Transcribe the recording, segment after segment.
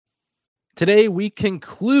Today, we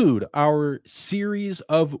conclude our series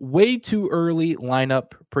of way too early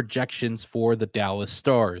lineup projections for the Dallas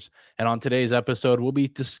Stars. And on today's episode, we'll be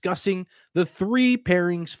discussing the three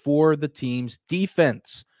pairings for the team's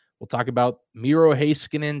defense. We'll talk about Miro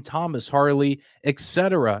Heiskanen, Thomas Harley,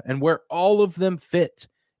 etc., and where all of them fit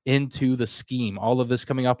into the scheme. All of this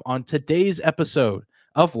coming up on today's episode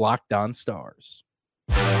of Locked On Stars.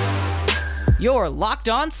 Your Locked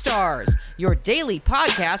On Stars, your daily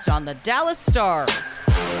podcast on the Dallas Stars.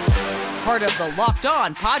 Part of the Locked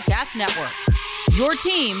On Podcast Network. Your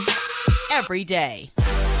team every day.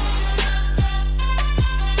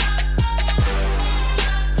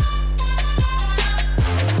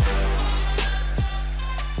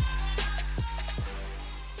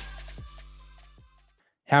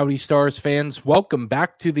 Howdy, Stars fans. Welcome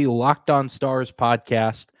back to the Locked On Stars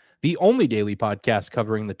podcast, the only daily podcast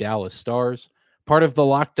covering the Dallas Stars, part of the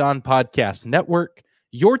Locked On Podcast Network,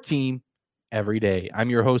 your team every day.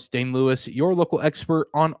 I'm your host, Dane Lewis, your local expert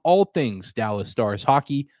on all things Dallas Stars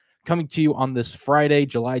hockey, coming to you on this Friday,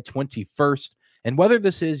 July 21st. And whether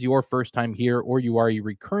this is your first time here or you are a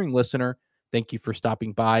recurring listener, thank you for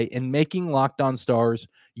stopping by and making Locked On Stars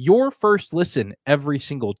your first listen every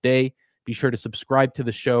single day. Be sure to subscribe to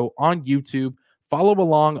the show on YouTube. Follow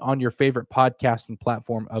along on your favorite podcasting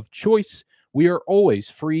platform of choice. We are always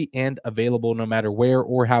free and available no matter where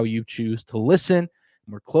or how you choose to listen.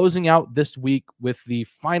 We're closing out this week with the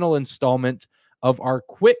final installment of our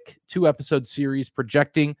quick 2-episode series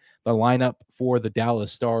projecting the lineup for the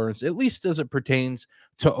Dallas Stars, at least as it pertains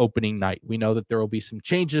to opening night. We know that there will be some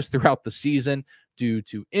changes throughout the season due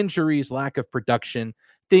to injuries, lack of production,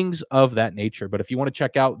 things of that nature. But if you want to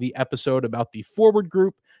check out the episode about the forward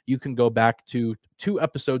group, you can go back to 2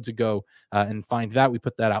 episodes ago and find that. We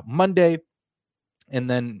put that out Monday. And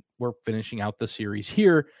then we're finishing out the series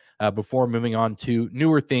here before moving on to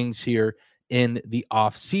newer things here in the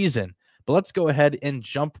off season. But let's go ahead and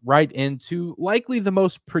jump right into likely the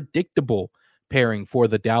most predictable pairing for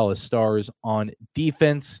the Dallas Stars on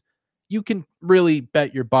defense. You can really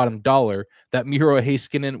bet your bottom dollar that Miro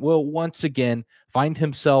Heiskanen will once again find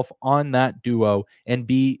himself on that duo and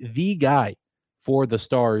be the guy for the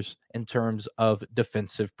Stars in terms of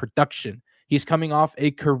defensive production. He's coming off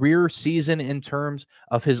a career season in terms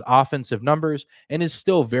of his offensive numbers and is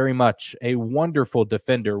still very much a wonderful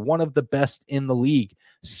defender, one of the best in the league.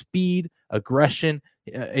 Speed, aggression,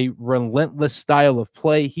 a relentless style of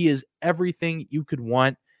play. He is everything you could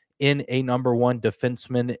want in a number one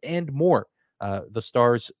defenseman and more. The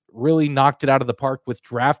Stars really knocked it out of the park with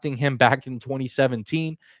drafting him back in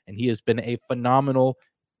 2017, and he has been a phenomenal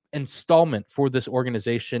installment for this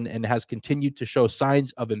organization and has continued to show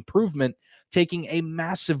signs of improvement, taking a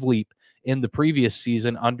massive leap in the previous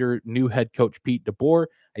season under new head coach Pete DeBoer.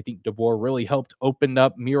 I think DeBoer really helped open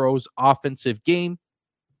up Miro's offensive game,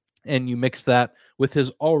 and you mix that with his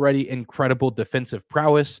already incredible defensive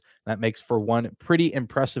prowess. That makes for one pretty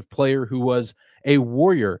impressive player who was a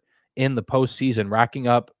warrior in the postseason, racking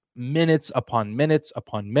up minutes upon minutes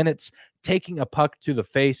upon minutes, taking a puck to the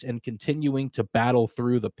face and continuing to battle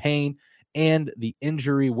through the pain and the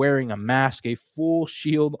injury, wearing a mask, a full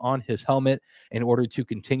shield on his helmet in order to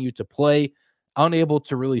continue to play, unable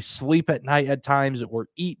to really sleep at night at times or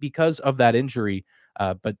eat because of that injury,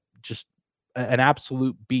 but just an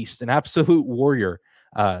absolute beast, an absolute warrior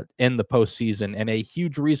in the postseason, and a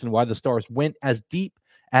huge reason why the Stars went as deep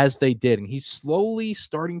as they did. And he's slowly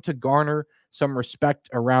starting to garner some respect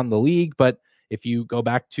around the league. But if you go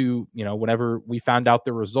back to, whenever we found out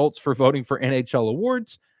the results for voting for NHL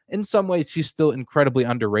awards, in some ways, he's still incredibly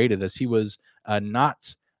underrated, as he was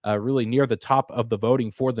not really near the top of the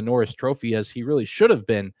voting for the Norris Trophy as he really should have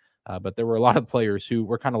been. But there were a lot of players who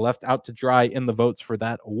were kind of left out to dry in the votes for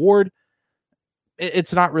that award.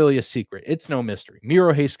 It's not really a secret. It's no mystery.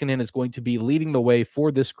 Miro Heiskanen is going to be leading the way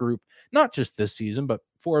for this group, not just this season, but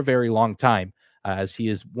for a very long time, as he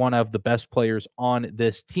is one of the best players on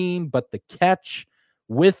this team. But the catch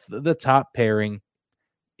with the top pairing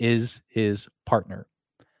is his partner.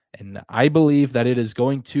 And I believe that it is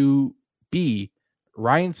going to be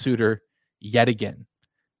Ryan Suter yet again.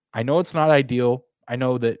 I know it's not ideal. I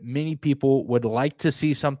know that many people would like to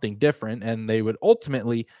see something different, and they would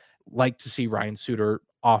ultimately like to see Ryan Suter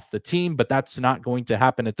off the team, but that's not going to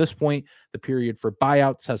happen at this point. The period for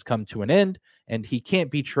buyouts has come to an end, and he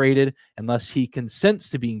can't be traded unless he consents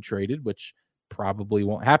to being traded, which probably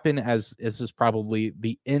won't happen, as this is probably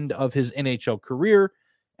the end of his NHL career.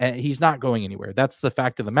 And he's not going anywhere. That's the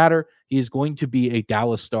fact of the matter. He is going to be a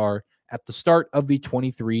Dallas Star at the start of the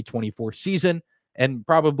 23-24 season and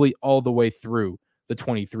probably all the way through the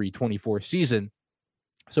 23-24 season.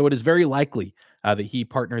 So it is very likely that he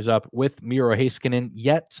partners up with Miro Heiskanen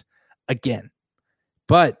yet again.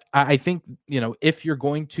 But I think, if you're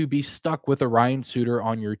going to be stuck with a Ryan Suter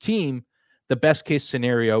on your team, the best case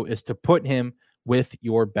scenario is to put him with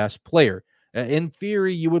your best player. In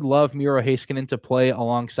theory, you would love Miro Heiskanen to play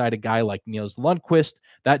alongside a guy like Nils Lundqvist.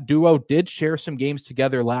 That duo did share some games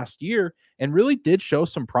together last year and really did show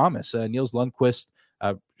some promise. Nils Lundqvist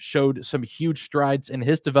showed some huge strides in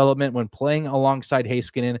his development when playing alongside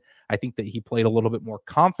Heiskanen. I think that he played a little bit more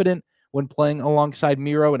confident when playing alongside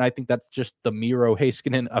Miro, and I think that's just the Miro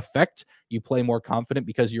Heiskanen effect. You play more confident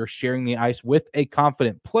because you're sharing the ice with a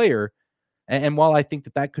confident player. And while I think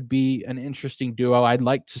that that could be an interesting duo, I'd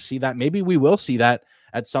like to see that. Maybe we will see that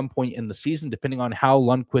at some point in the season, depending on how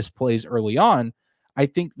Lundqvist plays early on. I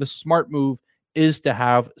think the smart move is to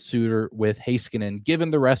have Suter with Heiskanen,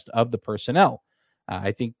 given the rest of the personnel.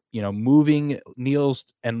 I think, moving Niels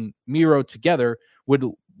and Miro together would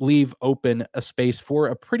leave open a space for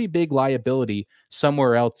a pretty big liability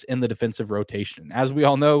somewhere else in the defensive rotation. As we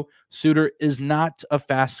all know, Suter is not a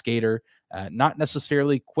fast skater, not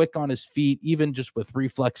necessarily quick on his feet, even just with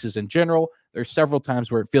reflexes in general. There's several times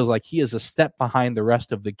where it feels like he is a step behind the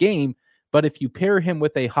rest of the game. But if you pair him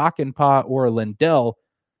with a Hakanpää or a Lindell,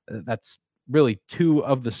 that's really two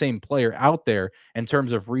of the same player out there in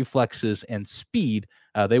terms of reflexes and speed.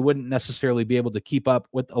 They wouldn't necessarily be able to keep up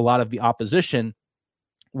with a lot of the opposition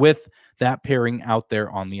with that pairing out there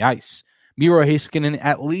on the ice. Miro Heiskanen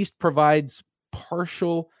at least provides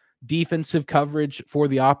partial defensive coverage for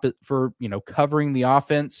covering the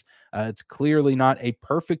offense. It's clearly not a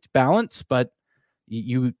perfect balance, but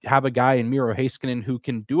you have a guy in Miro Heiskanen who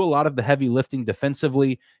can do a lot of the heavy lifting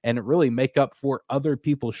defensively and really make up for other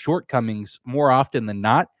people's shortcomings more often than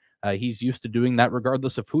not. He's used to doing that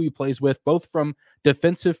regardless of who he plays with, both from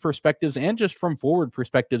defensive perspectives and just from forward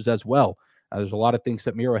perspectives as well. There's a lot of things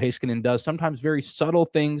that Miro Heiskanen does, sometimes very subtle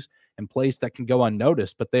things and plays that can go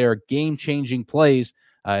unnoticed, but they are game-changing plays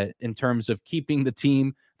in terms of keeping the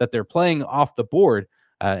team that they're playing off the board.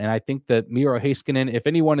 And I think that Miro Heiskanen, if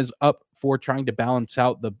anyone is up for trying to balance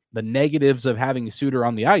out the negatives of having Suter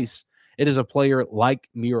on the ice, it is a player like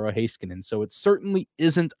Miro Heiskanen. So it certainly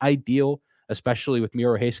isn't ideal, especially with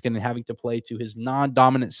Miro Heiskanen having to play to his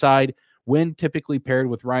non-dominant side when typically paired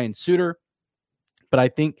with Ryan Suter. But I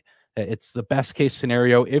think it's the best case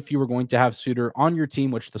scenario if you were going to have Suter on your team,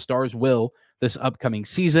 which the Stars will this upcoming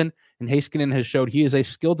season. And Heiskanen has showed he is a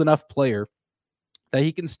skilled enough player that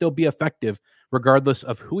he can still be effective regardless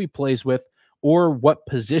of who he plays with or what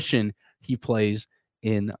position he plays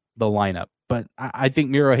in the lineup. But I think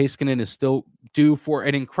Miro Heiskanen is still due for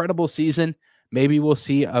an incredible season. Maybe we'll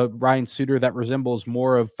see a Ryan Suter that resembles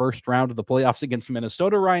more of first round of the playoffs against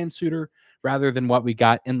Minnesota Ryan Suter rather than what we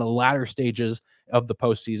got in the latter stages of the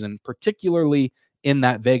postseason, particularly in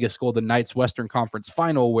that Vegas Golden Knights Western Conference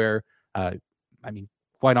final where,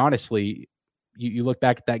 quite honestly, you look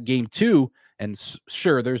back at that game too, and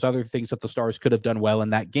sure, there's other things that the Stars could have done well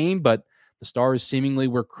in that game, but the Stars seemingly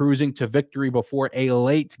were cruising to victory before a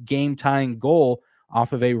late game-tying goal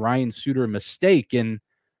off of a Ryan Suter mistake, and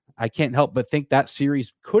I can't help but think that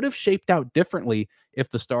series could have shaped out differently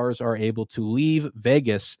if the Stars are able to leave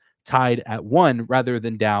Vegas tied at 1 rather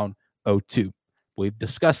than down 0-2. We've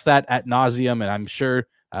discussed that ad nauseum, and I'm sure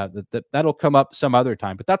that'll come up some other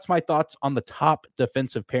time. But that's my thoughts on the top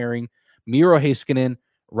defensive pairing, Miro Heiskanen,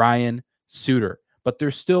 Ryan Suter. But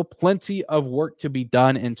there's still plenty of work to be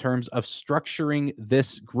done in terms of structuring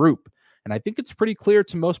this group. And I think it's pretty clear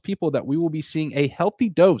to most people that we will be seeing a healthy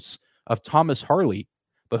dose of Thomas Harley.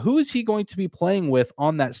 But who is he going to be playing with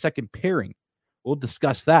on that second pairing? We'll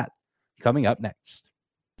discuss that coming up next.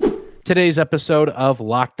 Today's episode of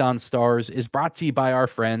Locked On Stars is brought to you by our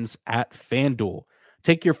friends at FanDuel.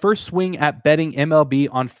 Take your first swing at betting MLB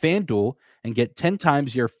on FanDuel and get 10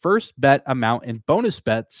 times your first bet amount in bonus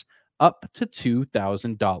bets up to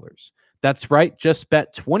 $2,000. That's right, just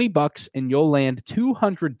bet $20 and you'll land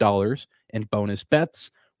 $200 in bonus bets,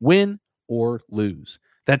 win or lose.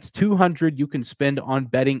 That's $200 you can spend on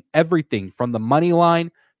betting everything from the money line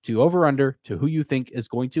to over-under to who you think is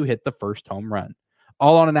going to hit the first home run.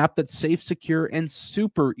 All on an app that's safe, secure, and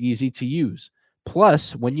super easy to use.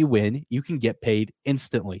 Plus, when you win, you can get paid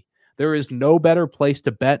instantly. There is no better place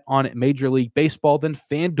to bet on Major League Baseball than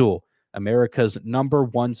FanDuel, America's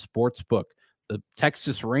 #1 sports book. The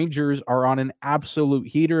Texas Rangers are on an absolute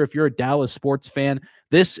heater. If you're a Dallas sports fan,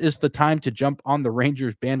 this is the time to jump on the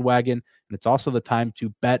Rangers bandwagon, and it's also the time to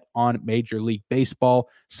bet on Major League Baseball.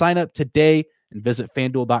 Sign up today and visit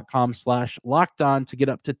FanDuel.com/lockedon to get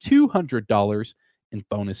up to $200 in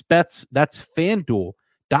bonus bets. That's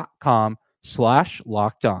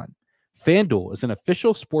FanDuel.com/lockedon. FanDuel is an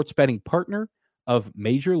official sports betting partner of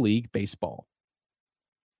Major League Baseball.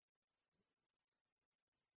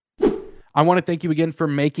 I want to thank you again for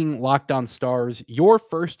making Locked On Stars your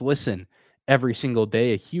first listen every single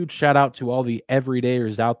day. A huge shout out to all the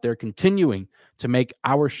everydayers out there continuing to make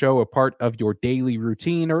our show a part of your daily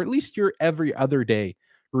routine, or at least your every other day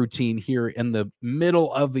routine here in the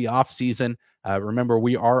middle of the off season. Remember,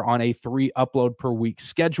 we are on a 3 upload per week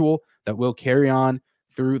schedule that will carry on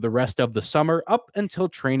through the rest of the summer up until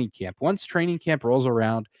training camp. Once training camp rolls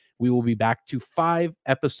around, we will be back to 5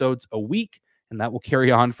 episodes a week, and that will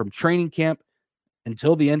carry on from training camp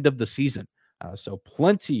until the end of the season. So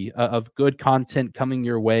plenty of good content coming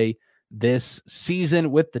your way this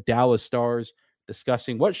season with the Dallas Stars,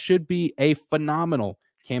 discussing what should be a phenomenal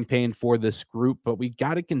campaign for this group. But we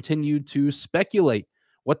got to continue to speculate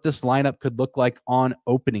what this lineup could look like on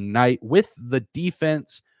opening night with the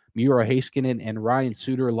defense. Miro Heiskanen and Ryan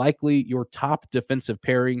Suter, likely your top defensive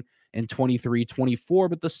pairing in 23-24.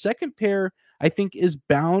 But the second pair, I think, is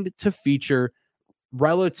bound to feature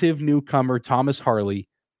relative newcomer Thomas Harley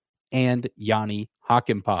and Yanni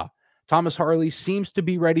Hakanpää. Thomas Harley seems to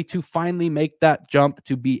be ready to finally make that jump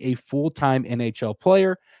to be a full-time NHL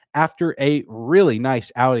player after a really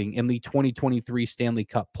nice outing in the 2023 Stanley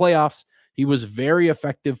Cup playoffs. He was very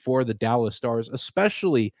effective for the Dallas Stars,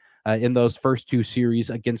 especially in those first 2 series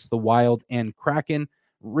against the Wild and Kraken.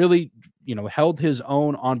 Really, held his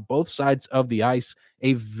own on both sides of the ice.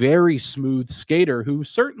 A very smooth skater who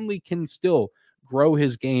certainly can still grow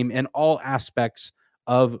his game in all aspects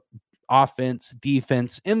of offense,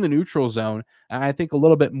 defense, in the neutral zone. And I think a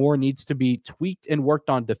little bit more needs to be tweaked and worked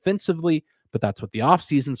on defensively, but that's what the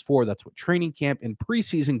offseason's for. That's what training camp and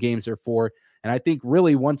preseason games are for. And I think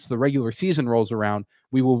really once the regular season rolls around,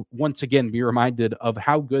 we will once again be reminded of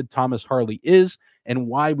how good Thomas Harley is and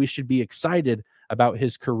why we should be excited about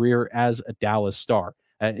his career as a Dallas Star.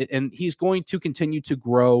 And he's going to continue to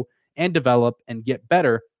grow and develop and get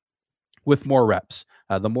better with more reps.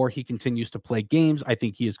 The more he continues to play games, I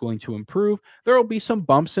think he is going to improve. There will be some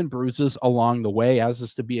bumps and bruises along the way, as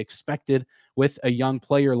is to be expected with a young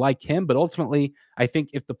player like him. But ultimately, I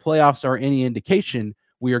think if the playoffs are any indication,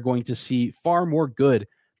 we are going to see far more good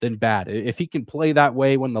than bad. If he can play that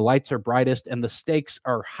way when the lights are brightest and the stakes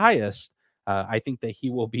are highest, I think that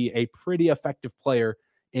he will be a pretty effective player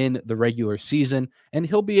in the regular season, and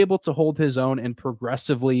he'll be able to hold his own and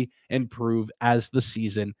progressively improve as the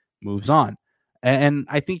season moves on. And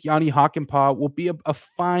I think Yanni Hakanpää will be a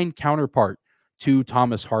fine counterpart to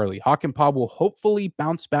Thomas Harley. Hakanpää will hopefully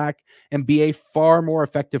bounce back and be a far more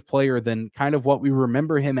effective player than kind of what we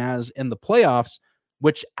remember him as in the playoffs,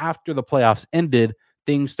 which after the playoffs ended,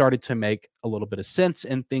 things started to make a little bit of sense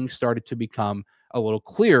and things started to become a little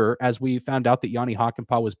clearer as we found out that Yanni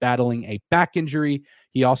Hakanpää was battling a back injury.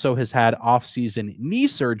 He also has had off-season knee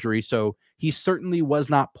surgery, so he certainly was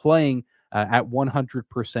not playing at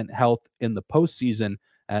 100% health in the postseason.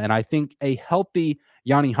 And I think a healthy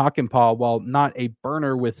Yanni Hakanpää, while not a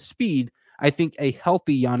burner with speed, I think a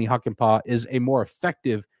healthy Yanni Hakanpää is a more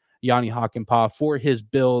effective Yanni Hakanpää for his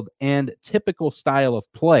build and typical style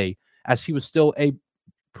of play, as he was still a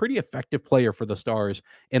pretty effective player for the Stars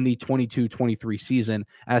in the 22-23 season,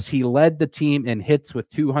 as he led the team in hits with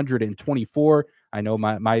 224. I know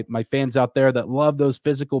my fans out there that love those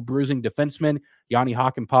physical bruising defensemen. Yanni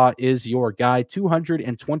Hakanpää is your guy.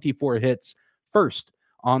 224 hits, first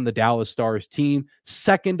on the Dallas Stars team,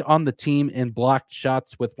 second on the team in blocked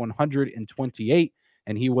shots with 128,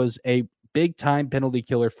 and he was a big-time penalty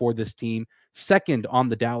killer for this team, second on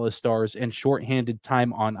the Dallas Stars in shorthanded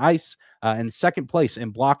time on ice, and second place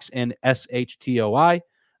in blocks and SHTOI,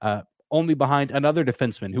 only behind another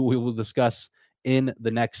defenseman who we will discuss in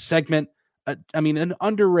the next segment. An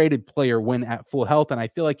underrated player when at full health, and I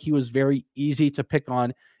feel like he was very easy to pick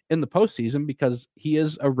on in the postseason because he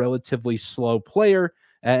is a relatively slow player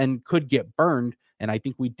and could get burned, and I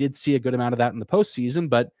think we did see a good amount of that in the postseason,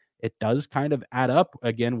 but it does kind of add up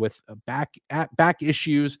again with back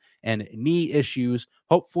issues and knee issues.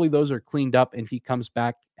 Hopefully those are cleaned up and he comes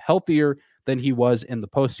back healthier than he was in the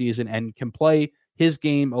postseason and can play his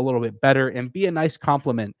game a little bit better and be a nice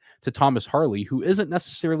complement to Thomas Harley, who isn't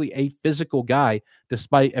necessarily a physical guy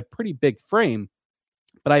despite a pretty big frame.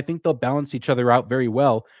 But I think they'll balance each other out very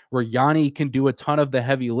well, where Yanni can do a ton of the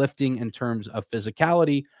heavy lifting in terms of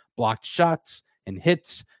physicality, blocked shots and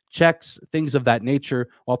hits, checks, things of that nature,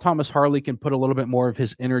 while Thomas Harley can put a little bit more of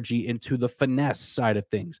his energy into the finesse side of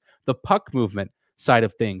things, the puck movement side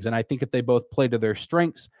of things. And I think if they both play to their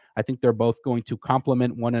strengths, I think they're both going to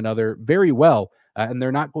complement one another very well. And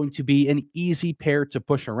they're not going to be an easy pair to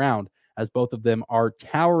push around, as both of them are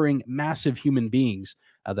towering, massive human beings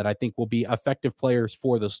that I think will be effective players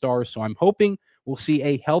for the Stars. So I'm hoping we'll see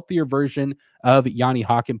a healthier version of Yanni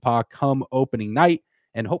Hakanpää come opening night,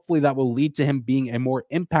 and hopefully that will lead to him being a more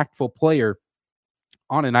impactful player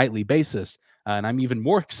on a nightly basis. And I'm even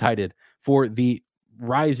more excited for the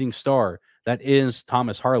rising star that is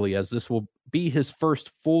Thomas Harley, as this will be his first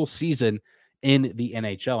full season in the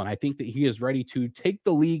NHL. And I think that he is ready to take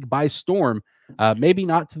the league by storm, maybe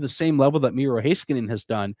not to the same level that Miro Heiskanen has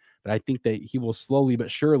done, but I think that he will slowly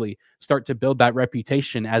but surely start to build that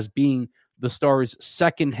reputation as being the Stars'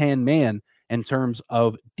 second-hand man in terms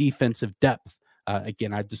of defensive depth.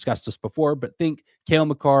 Again, I've discussed this before, but think Cale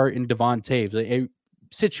Makar and Devon Taves, a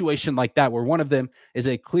situation like that where one of them is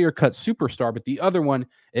a clear-cut superstar, but the other one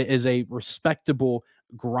is a respectable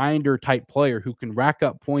grinder type player who can rack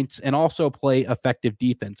up points and also play effective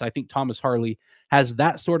defense. I think Thomas Harley has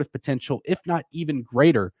that sort of potential, if not even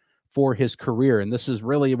greater, for his career. And this is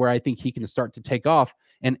really where I think he can start to take off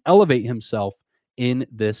and elevate himself in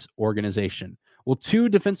this organization. Well, 2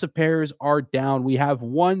 defensive pairs are down. We have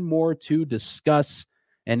one more to discuss.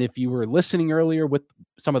 And if you were listening earlier with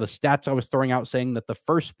some of the stats I was throwing out saying that the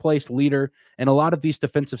first place leader and a lot of these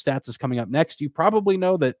defensive stats is coming up next, you probably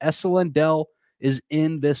know that Esa Lindell is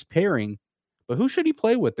in this pairing. But who should he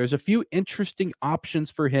play with? There's a few interesting options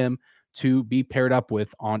for him to be paired up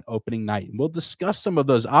with on opening night. And we'll discuss some of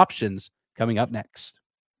those options coming up next.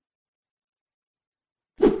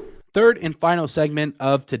 Third and final segment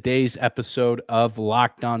of today's episode of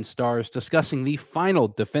Locked On Stars, discussing the final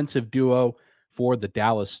defensive duo for the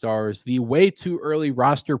Dallas Stars. The way too early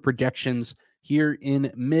roster projections here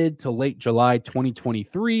in mid to late July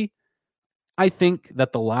 2023. I think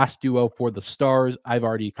that the last duo for the Stars, I've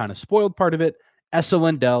already kind of spoiled part of it. Esa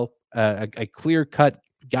Lindell, a clear-cut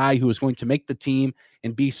guy who is going to make the team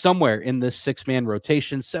and be somewhere in this 6-man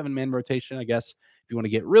rotation, 7-man rotation, I guess, if you want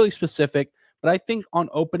to get really specific. But I think on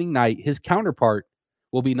opening night, his counterpart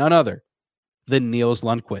will be none other than Nils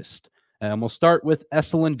Lundkvist. And we'll start with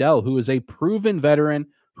Esa Lindell, who is a proven veteran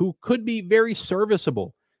who could be very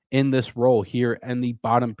serviceable in this role here in the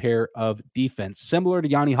bottom pair of defense. Similar to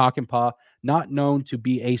Yanni Hakanpää, not known to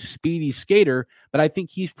be a speedy skater, but I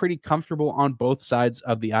think he's pretty comfortable on both sides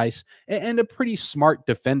of the ice and a pretty smart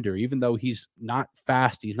defender, even though he's not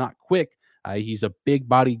fast, he's not quick. He's a big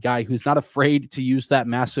body guy who's not afraid to use that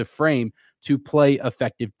massive frame to play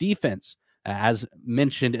effective defense. As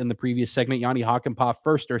mentioned in the previous segment, Yanni Hakanpää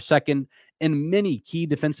first or second in many key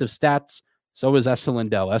defensive stats. So is Esa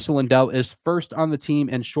Lindell. Esa Lindell is first on the team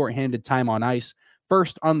in shorthanded time on ice,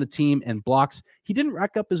 first on the team in blocks. He didn't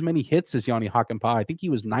rack up as many hits as Yanni Hakanpää. I think he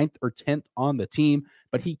was 9th or 10th on the team,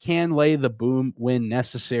 but he can lay the boom when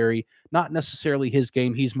necessary. Not necessarily his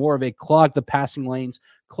game. He's more of a clog the passing lanes,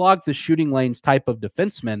 clog the shooting lanes type of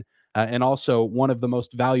defenseman, and also one of the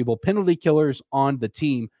most valuable penalty killers on the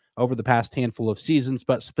team over the past handful of seasons,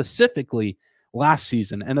 but specifically last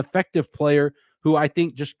season, an effective player who I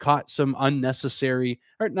think just caught some unnecessary,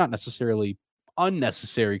 or not necessarily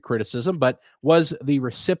unnecessary criticism, but was the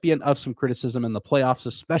recipient of some criticism in the playoffs,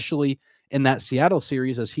 especially in that Seattle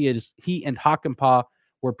series, as he and Hakanpää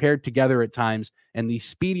were paired together at times, and the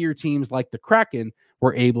speedier teams like the Kraken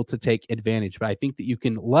were able to take advantage. But I think that you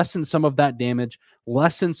can lessen some of that damage,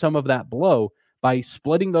 lessen some of that blow by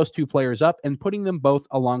splitting those two players up and putting them both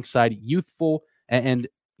alongside youthful and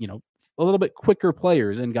a little bit quicker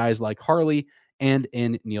players in guys like Harley and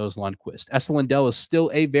in Nils Lundkvist. Esa Lindell is still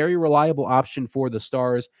a very reliable option for the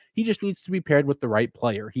Stars. He just needs to be paired with the right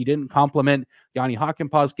player. He didn't complement Yanni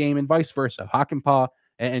Hakanpää's game and vice versa. Hakanpää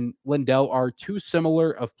and Lindell are too similar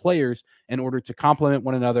of players in order to complement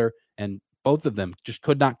one another, and both of them just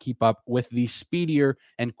could not keep up with the speedier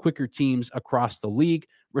and quicker teams across the league.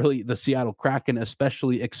 Really, the Seattle Kraken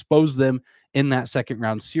especially exposed them in that second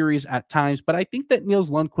round series at times. But I think that Nils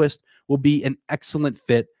Lundkvist will be an excellent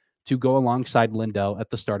fit to go alongside Lindell at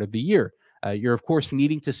the start of the year. You're, of course,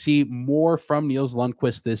 needing to see more from Nils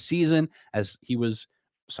Lundkvist this season, as he was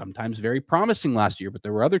sometimes very promising last year, but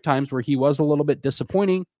there were other times where he was a little bit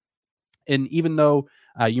disappointing. And even though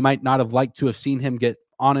you might not have liked to have seen him get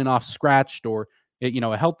on and off scratched, or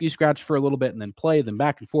a healthy scratch for a little bit and then play, then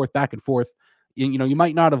back and forth. You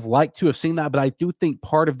might not have liked to have seen that, but I do think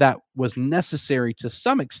part of that was necessary to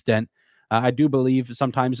some extent. I do believe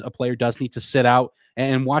sometimes a player does need to sit out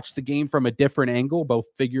and watch the game from a different angle, both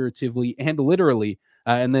figuratively and literally,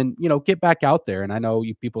 and then, get back out there. And I know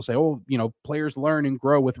people say, players learn and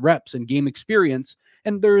grow with reps and game experience.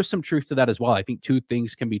 And there is some truth to that as well. I think two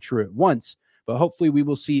things can be true at once, but hopefully we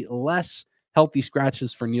will see less healthy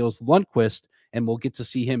scratches for Nils Lundkvist, and we'll get to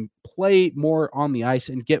see him play more on the ice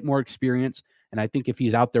and get more experience And I think if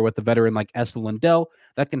he's out there with a veteran like Esa Lindell,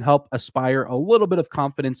 that can help aspire a little bit of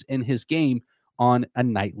confidence in his game on a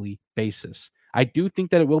nightly basis. I do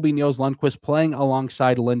think that it will be Nils Lundkvist playing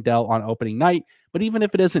alongside Lindell on opening night, but even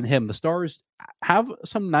if it isn't him, the Stars have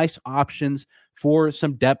some nice options for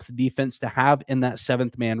some depth defense to have in that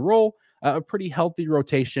seventh man role. A pretty healthy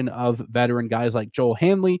rotation of veteran guys like Joel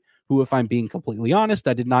Hanley, who, if I'm being completely honest,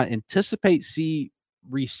 I did not anticipate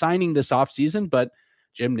re-signing this offseason, but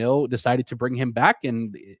Jim Nill decided to bring him back,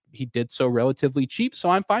 and he did so relatively cheap, so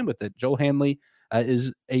I'm fine with it. Joel Hanley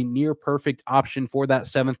is a near perfect option for that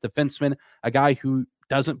seventh defenseman, a guy who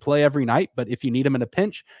doesn't play every night, but if you need him in a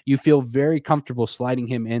pinch, you feel very comfortable sliding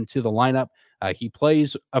him into the lineup. He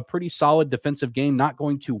plays a pretty solid defensive game, not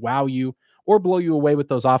going to wow you or blow you away with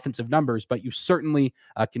those offensive numbers, but you certainly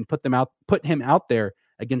can put him out there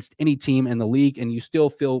against any team in the league, and you still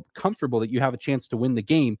feel comfortable that you have a chance to win the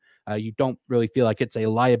game. You don't really feel like it's a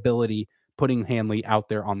liability putting Hanley out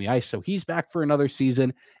there on the ice. So he's back for another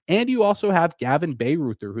season. And you also have Gavin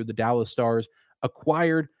Bayreuther, who the Dallas Stars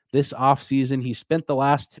acquired this offseason. He spent the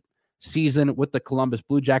last season with the Columbus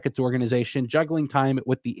Blue Jackets organization, juggling time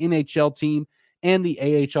with the NHL team and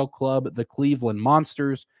the AHL club, the Cleveland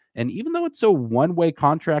Monsters. And even though it's a one-way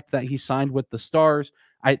contract that he signed with the Stars,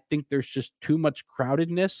 I think there's just too much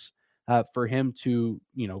crowdedness for him to,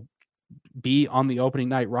 be on the opening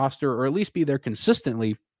night roster, or at least be there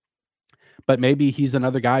consistently. But maybe he's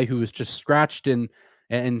another guy who is just scratched and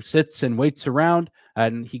sits and waits around.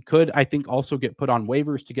 And he could, I think, also get put on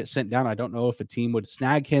waivers to get sent down. I don't know if a team would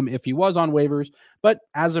snag him if he was on waivers. But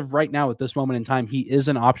as of right now, at this moment in time, he is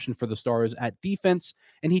an option for the Stars at defense.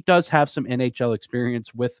 And he does have some NHL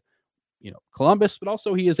experience with, Columbus, but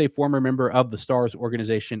also he is a former member of the Stars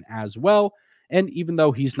organization as well. And even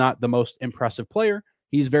though he's not the most impressive player,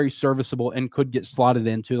 he's very serviceable and could get slotted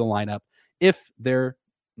into the lineup if there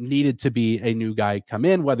needed to be a new guy come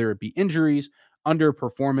in, whether it be injuries,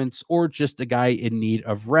 underperformance, or just a guy in need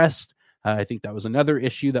of rest. I think that was another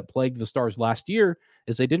issue that plagued the Stars last year,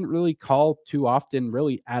 is they didn't really call too often,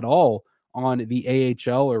 really at all, on the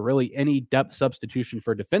AHL or really any depth substitution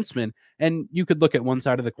for defensemen. And you could look at one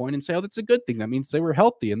side of the coin and say, oh, that's a good thing. That means they were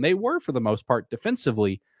healthy, and they were for the most part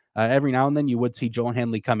defensively. Every now and then you would see Joel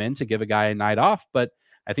Hanley come in to give a guy a night off, but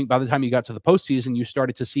I think by the time you got to the postseason, you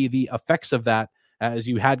started to see the effects of that, as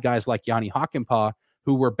you had guys like Yanni Hakanpää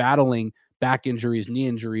who were battling back injuries, knee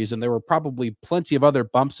injuries, and there were probably plenty of other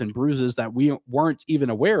bumps and bruises that we weren't even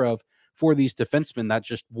aware of for these defensemen that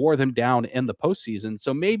just wore them down in the postseason.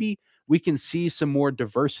 So maybe we can see some more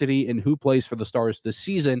diversity in who plays for the Stars this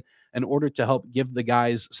season in order to help give the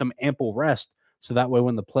guys some ample rest. So that way,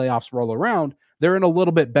 when the playoffs roll around, they're in a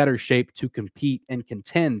little bit better shape to compete and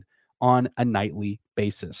contend on a nightly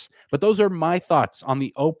basis. But those are my thoughts on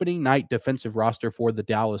the opening night defensive roster for the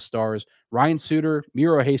Dallas Stars. Ryan Suter,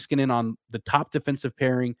 Miro Heiskanen on the top defensive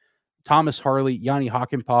pairing, Thomas Harley, Yanni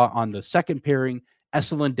Hakanpää on the second pairing,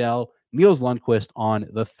 Esa Lindell, Nils Lundkvist on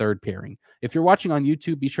the third pairing. If you're watching on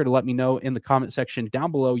YouTube, be sure to let me know in the comment section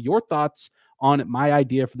down below your thoughts on my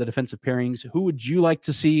idea for the defensive pairings. Who would you like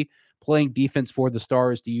to see playing defense for the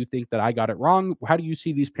Stars? Do you think that I got it wrong? How do you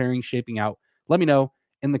see these pairings shaping out? Let me know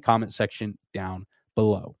in the comment section down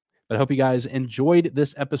below. But I hope you guys enjoyed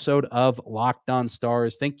this episode of Locked On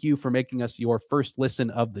Stars. Thank you for making us your first listen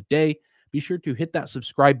of the day. Be sure to hit that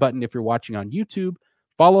subscribe button if you're watching on YouTube.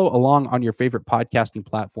 Follow along on your favorite podcasting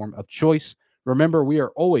platform of choice. Remember, we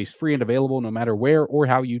are always free and available no matter where or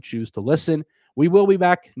how you choose to listen. We will be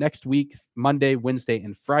back next week, Monday, Wednesday,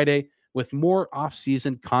 and Friday, with more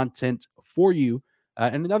off-season content for you.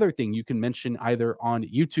 And another thing you can mention either on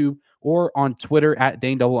YouTube or on Twitter at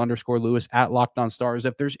Dane_Lewis at Locked On Stars.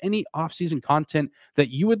 If there's any off-season content that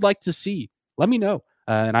you would like to see, let me know.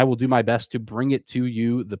 And I will do my best to bring it to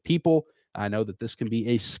you, the people. I know that this can be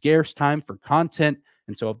a scarce time for content.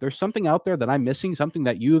 And so if there's something out there that I'm missing, something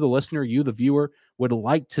that you, the listener, you, the viewer, would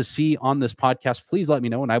like to see on this podcast, please let me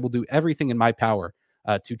know. And I will do everything in my power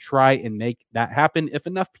to try and make that happen if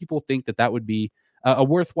enough people think that that would be a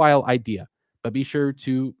worthwhile idea. But be sure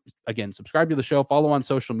to, again, subscribe to the show, follow on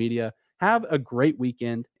social media. Have a great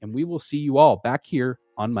weekend, and we will see you all back here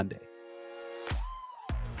on Monday.